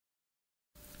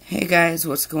Hey guys,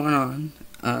 what's going on?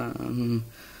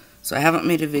 So I haven't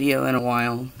made a video in a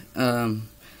while,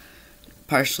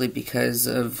 partially because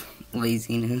of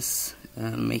laziness.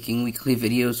 Making weekly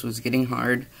videos was getting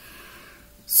hard,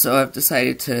 so I've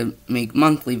decided to make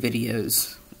monthly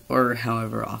videos, or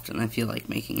however often I feel like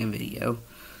making a video.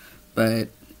 But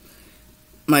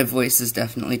my voice has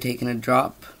definitely taken a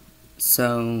drop,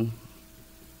 so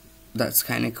that's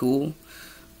kind of cool.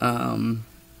 And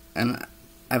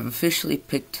I've officially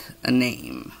picked a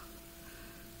name.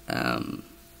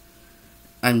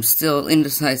 I'm still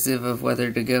indecisive of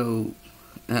whether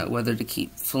to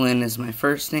keep Flynn as my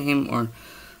first name or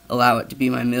allow it to be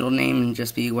my middle name and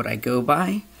just be what I go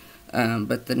by.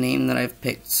 But the name that I've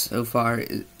picked so far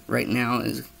right now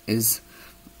is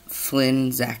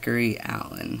Flynn Zackery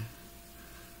Allen.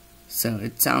 So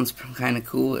it sounds kind of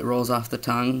cool. It rolls off the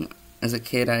tongue. As a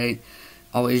kid, I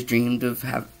always dreamed of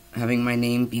having my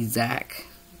name be Zach.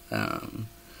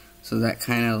 So that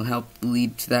kind of helped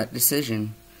lead to that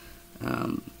decision.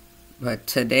 But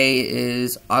today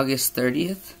is August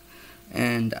 30th,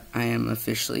 and I am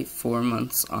officially 4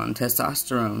 months on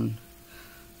testosterone.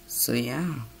 So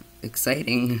yeah,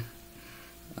 exciting.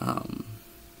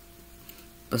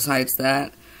 Besides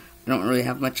that, I don't really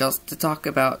have much else to talk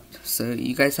about, so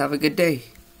you guys have a good day.